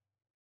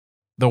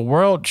the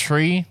World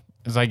Tree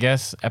is, I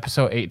guess,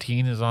 episode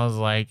 18 is I was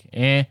like,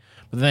 eh.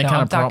 But then No,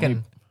 kind of probably.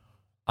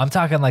 I'm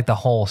talking like the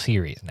whole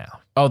series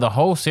now. Oh, the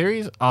whole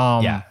series?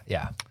 Yeah.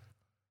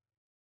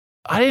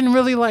 I didn't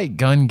really like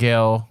Gun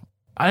Gale.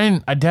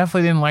 I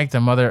definitely didn't like the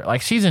mother,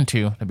 like season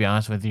 2, to be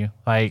honest with you.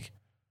 Like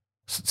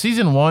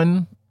season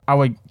 1, I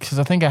would, because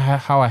I think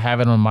how I have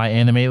it on my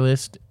anime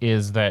list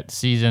is that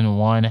season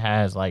 1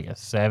 has like a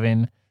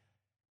 7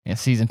 and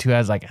season 2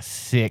 has like a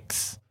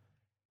 6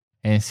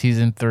 and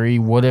season 3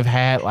 would have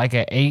had like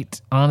a 8,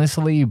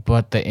 honestly,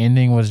 but the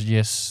ending was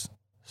just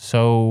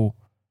so,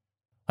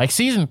 like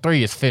season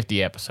 3 is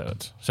 50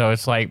 episodes. So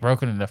it's like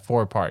broken into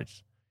 4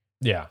 parts.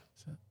 Yeah.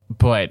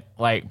 But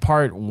like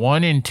part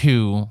 1 and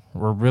 2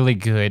 were really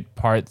good.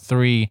 Part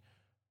 3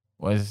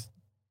 was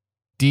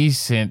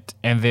decent,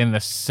 and then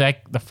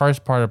the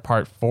first part of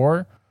part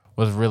 4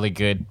 was really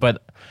good.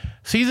 But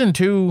season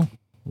 2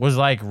 was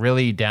like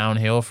really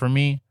downhill for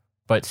me.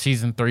 But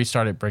season 3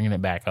 started bringing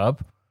it back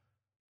up.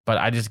 But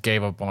I just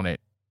gave up on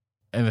it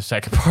in the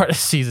second part of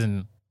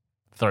season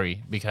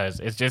 3 because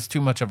it's just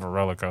too much of a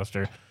roller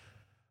coaster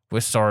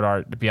with Sword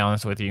Art, to be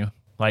honest with you.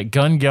 Like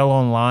Gun Gale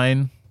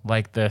Online,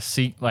 like the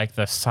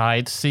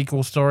side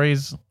sequel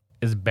stories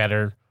is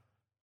better,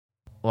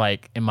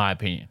 like in my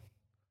opinion.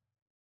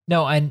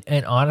 No, and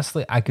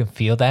honestly, I can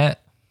feel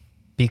that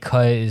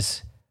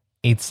because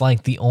it's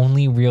like the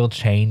only real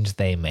change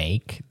they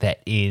make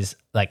that is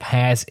like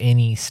has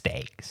any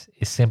stakes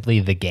is simply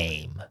the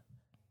game.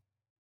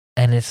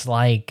 And it's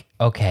like,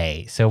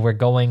 okay, so we're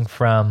going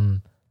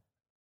from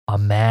a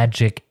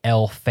magic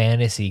elf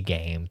fantasy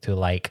game to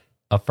like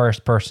a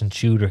first person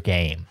shooter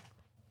game.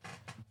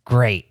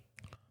 Great.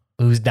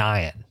 Who's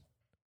dying?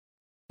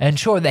 And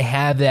sure, they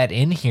have that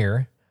in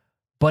here,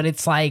 but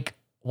it's like,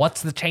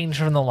 what's the change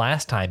from the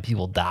last time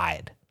people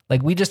died?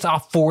 Like, we just saw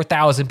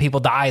 4,000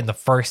 people die in the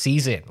first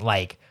season.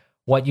 Like,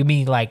 what you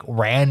mean, like,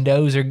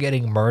 randos are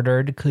getting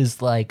murdered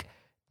because, like,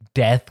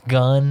 Death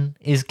Gun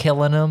is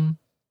killing them?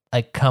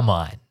 Like, come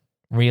on.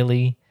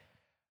 Really?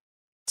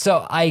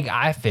 So,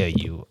 I feel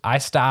you. I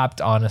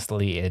stopped,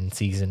 honestly, in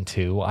season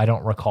 2. I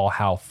don't recall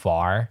how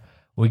far.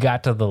 We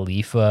got to the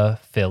Leafa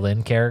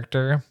fill-in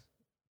character,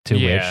 to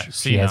which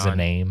she has a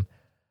name.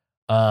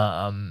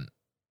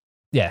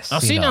 Yes. Now,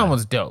 Sinon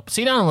was dope.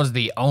 Sinon was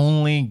the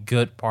only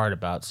good part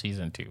about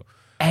season 2.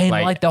 And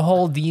like the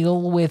whole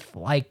deal with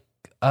like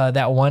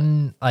that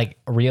one like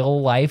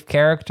real life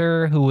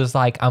character who was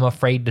like, I'm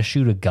afraid to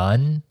shoot a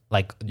gun.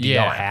 Like, you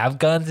don't have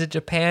guns in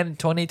Japan in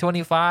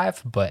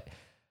 2025, but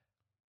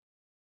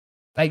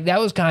like that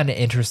was kind of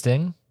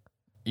interesting.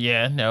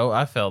 Yeah, no,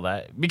 I feel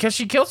that because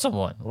she killed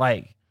someone.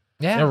 Like,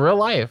 yeah, in real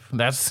life,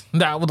 that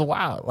was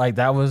wild. Like,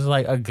 that was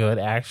like a good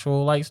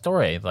actual like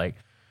story. Like,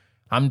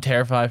 I'm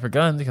terrified for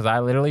guns because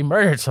I literally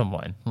murdered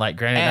someone. Like,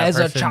 granted, as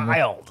a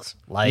child.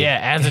 Like, yeah,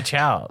 as a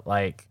child.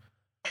 Like,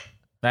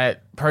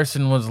 that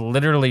person was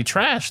literally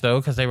trash though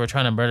because they were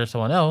trying to murder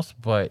someone else.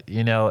 But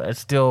you know,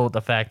 it's still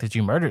the fact that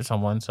you murdered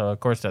someone. So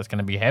of course that's going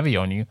to be heavy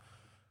on you.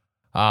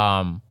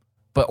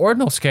 But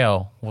Ordinal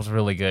Scale was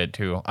really good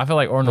too. I feel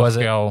like Ordinal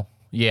Scale.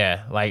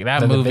 Yeah, like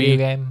that movie. Video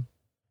game?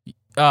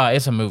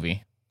 It's a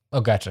movie. Oh,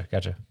 gotcha.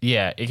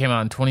 Yeah, it came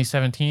out in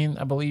 2017,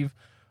 I believe.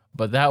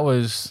 But that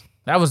was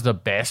the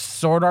best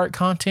Sword Art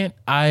content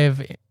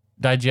I've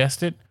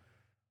digested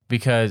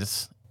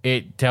because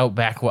it dealt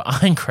back with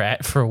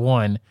Aincrad for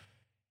one.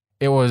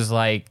 It was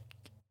like,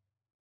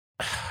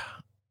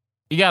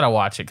 you gotta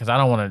watch it because I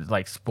don't want to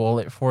like spoil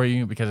it for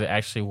you because it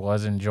actually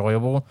was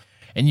enjoyable,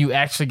 and you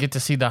actually get to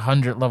see the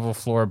 100 level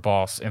floor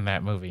boss in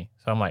that movie.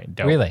 So I'm like,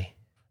 dope. Really?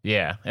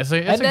 Yeah, it's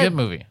a good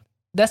movie.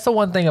 That's the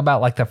one thing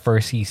about like the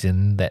first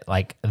season that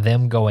like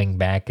them going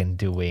back and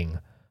doing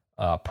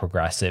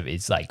progressive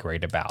is like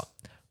great about.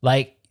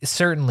 Like,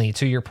 certainly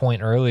to your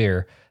point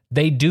earlier,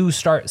 they do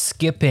start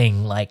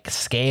skipping like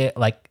scale,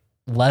 like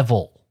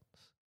level,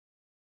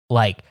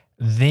 like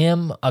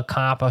them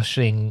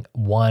accomplishing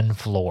one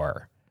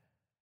floor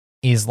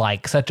is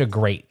like such a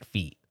great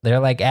feat. They're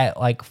like at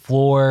like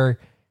floor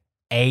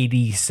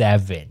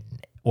 87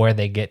 where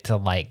they get to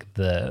like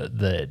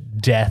the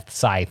Death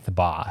Scythe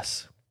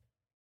boss.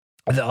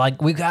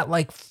 Like, we got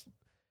like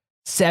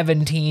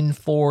 17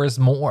 floors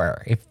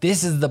more. If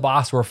this is the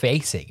boss we're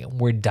facing and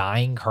we're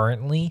dying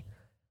currently,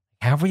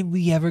 how are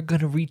we ever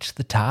going to reach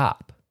the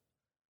top?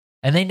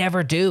 And they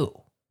never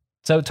do.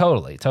 So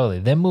totally.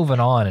 Them moving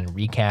on and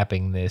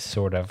recapping this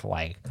sort of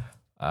like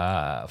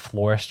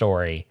floor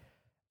story,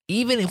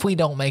 even if we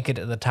don't make it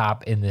to the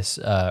top in this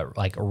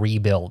like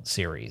rebuild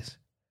series,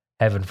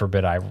 heaven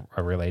forbid I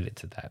relate it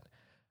to that.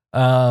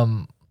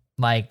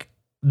 Like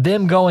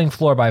them going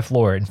floor by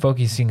floor and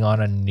focusing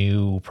on a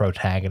new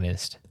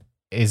protagonist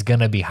is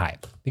gonna be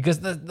hype because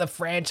the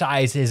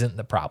franchise isn't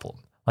the problem.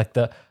 Like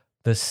the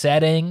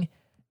setting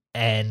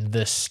and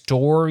the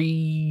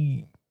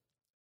story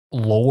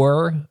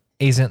lore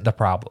isn't the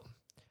problem.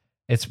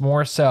 It's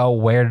more so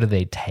where do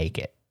they take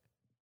it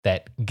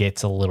that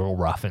gets a little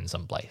rough in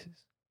some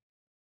places.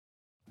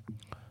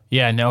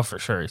 Yeah, no, for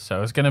sure.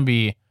 So it's gonna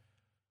be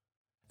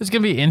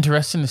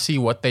interesting to see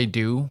what they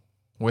do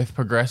with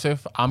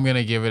Progressive. I'm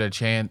gonna give it a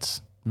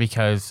chance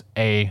because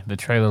A, the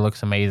trailer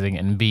looks amazing,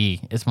 and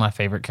B, it's my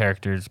favorite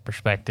character's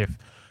perspective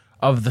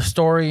of the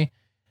story.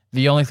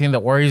 The only thing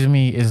that worries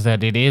me is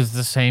that it is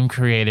the same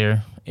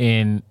creator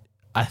in,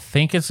 I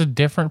think it's a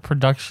different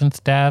production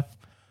staff.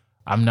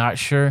 I'm not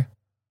sure,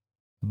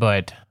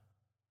 but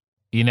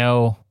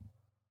I'm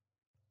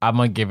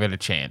gonna give it a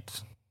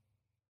chance.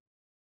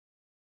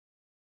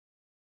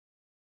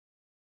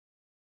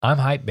 I'm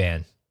hype,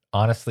 man.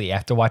 Honestly,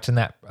 after watching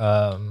that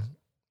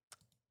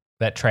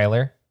that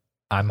trailer,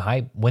 I'm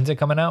hype. When's it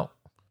coming out?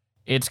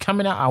 It's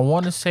coming out, I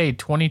want to say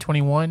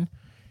 2021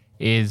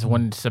 is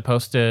when it's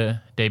supposed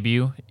to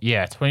debut.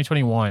 Yeah,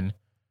 2021.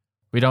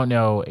 We don't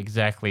know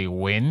exactly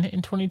when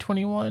in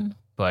 2021,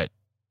 but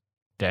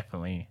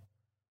definitely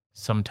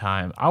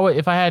sometime.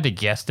 If I had to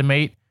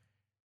guesstimate,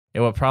 it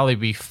would probably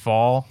be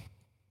fall,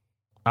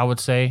 I would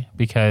say,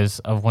 because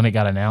of when it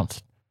got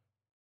announced.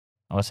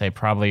 I would say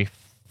probably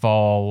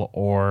fall,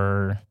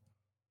 or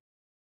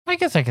I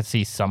guess I could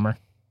see summer,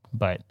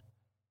 but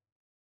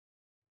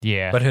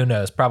yeah. But who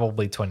knows?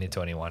 Probably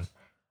 2021.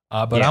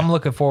 But Yeah. I'm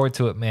looking forward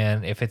to it,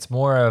 man. If it's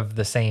more of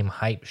the same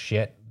hype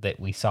shit that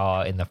we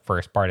saw in the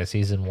first part of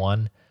season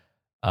 1,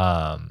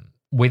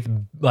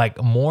 with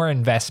like more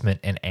investment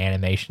in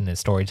animation and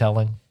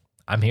storytelling,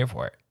 I'm here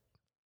for it.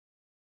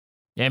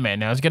 Yeah, man.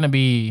 Now it's gonna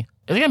be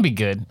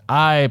good.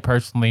 I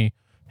personally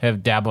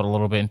have dabbled a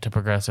little bit into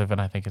Progressive, and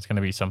I think it's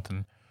gonna be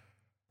something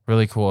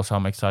really cool. So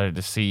I'm excited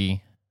to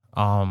see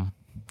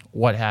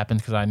what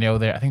happens, because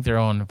I think they're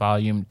on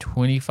volume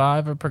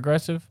 25 of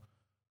Progressive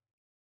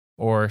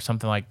or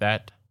something like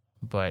that,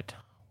 but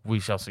we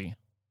shall see.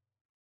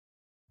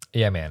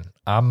 Yeah, man.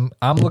 I'm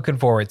looking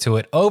forward to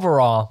it.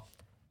 Overall,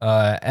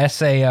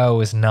 SAO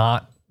is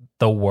not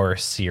the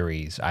worst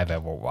series I've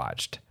ever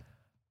watched.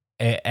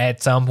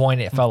 At some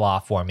point, it fell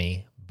off for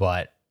me,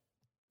 but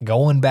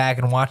going back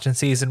and watching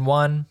season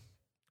 1,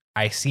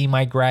 I see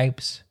my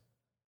gripes,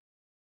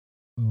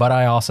 but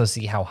I also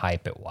see how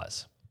hype it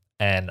was.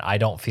 And I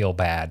don't feel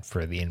bad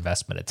for the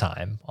investment of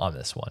time on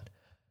this one.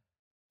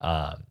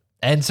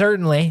 And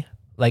certainly,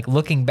 like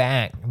looking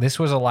back, this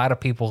was a lot of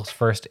people's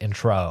first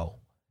intro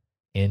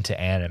into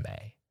anime.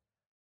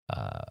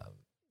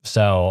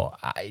 So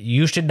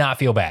you should not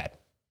feel bad.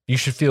 You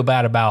should feel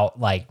bad about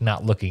like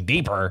not looking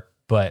deeper,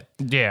 but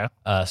yeah,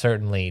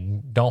 certainly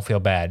don't feel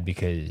bad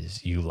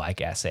because you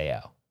like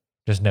SAO.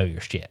 Just know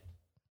your shit.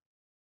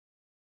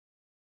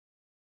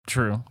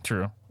 True.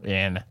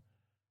 And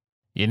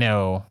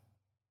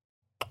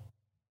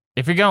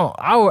if you're going,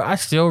 I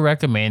still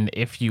recommend,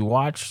 if you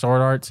watch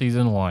Sword Art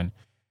Season 1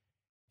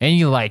 and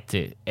you liked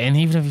it, and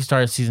even if you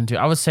started Season 2,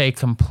 I would say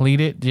complete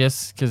it,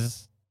 just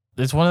because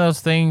it's one of those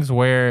things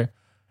where,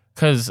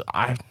 there's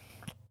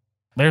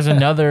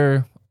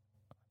another,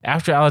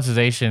 after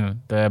Alicization,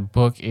 the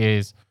book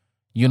is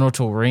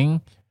Unital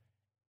Ring,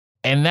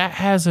 and that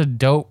has a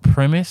dope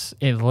premise,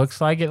 it looks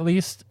like, at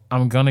least.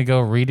 I'm going to go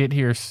read it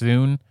here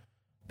soon,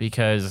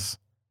 because,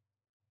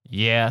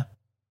 yeah,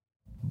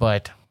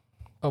 but...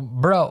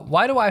 Bro,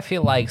 why do I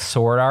feel like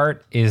Sword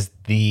Art is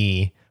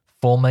the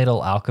Full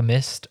Metal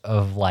Alchemist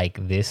of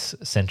like this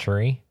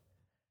century?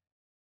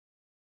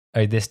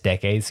 Or this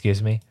decade,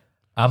 excuse me.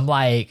 I'm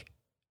like,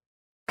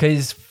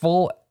 because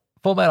Full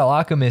Metal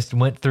Alchemist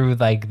went through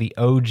like the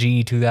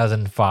OG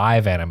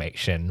 2005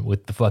 animation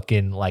with the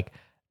fucking like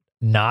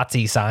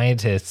Nazi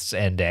scientists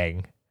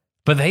ending.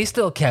 But they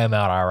still came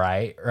out all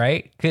right?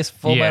 Because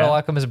Full Metal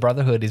Alchemist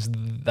Brotherhood is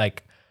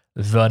like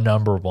the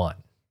number one.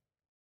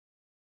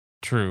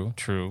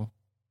 True.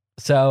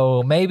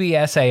 So maybe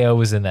SAO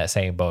was in that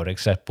same boat,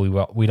 except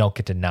we don't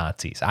get to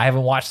Nazis. I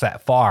haven't watched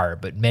that far,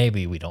 but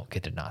maybe we don't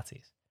get to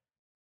Nazis.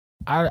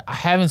 I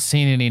haven't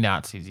seen any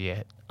Nazis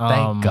yet.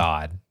 Thank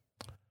God.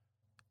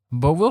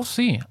 But we'll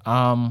see.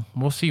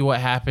 We'll see what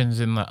happens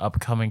in the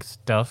upcoming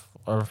stuff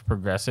of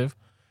Progressive,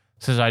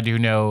 since I do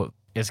know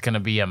it's going to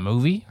be a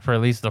movie for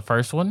at least the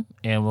first one,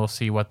 and we'll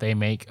see what they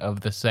make of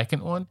the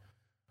second one,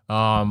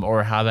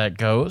 or how that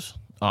goes.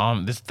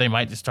 They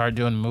might just start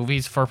doing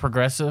movies for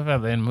Progressive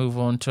and then move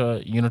on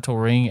to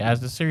Unital Ring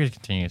as the series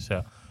continues.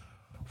 So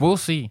we'll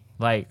see.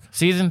 Like,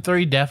 season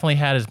 3 definitely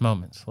had its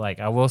moments. Like,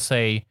 I will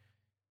say,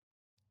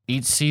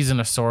 each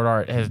season of Sword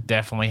Art has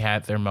definitely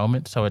had their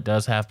moments, so it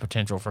does have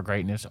potential for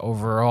greatness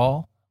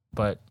overall.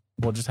 But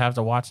we'll just have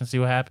to watch and see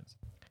what happens.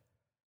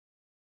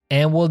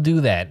 And we'll do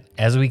that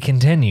as we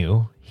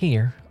continue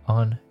here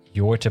on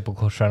Your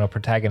Typical Shonen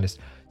Protagonist.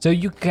 So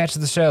you can catch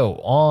the show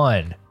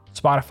on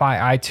Spotify,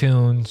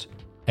 iTunes,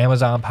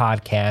 Amazon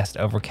Podcast,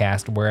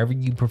 Overcast, wherever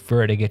you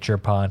prefer to get your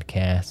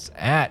podcasts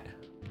at,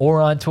 or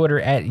on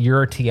Twitter at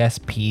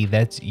YTSP.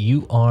 That's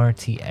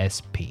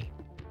URTSP.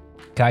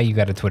 Kai, you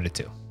got a Twitter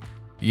too.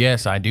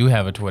 Yes, I do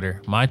have a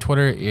Twitter. My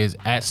Twitter is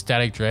at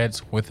Static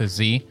Dreads with a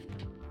Z,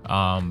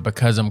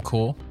 because I'm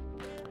cool.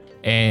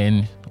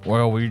 And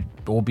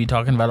we'll be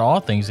talking about all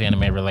things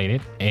anime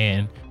related.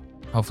 And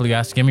hopefully you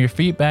guys give me your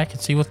feedback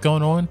and see what's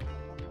going on.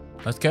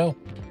 Let's go.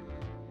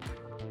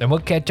 And we'll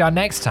catch y'all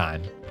next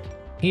time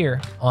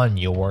here on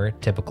Your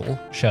Typical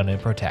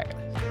Shonen Protagonist.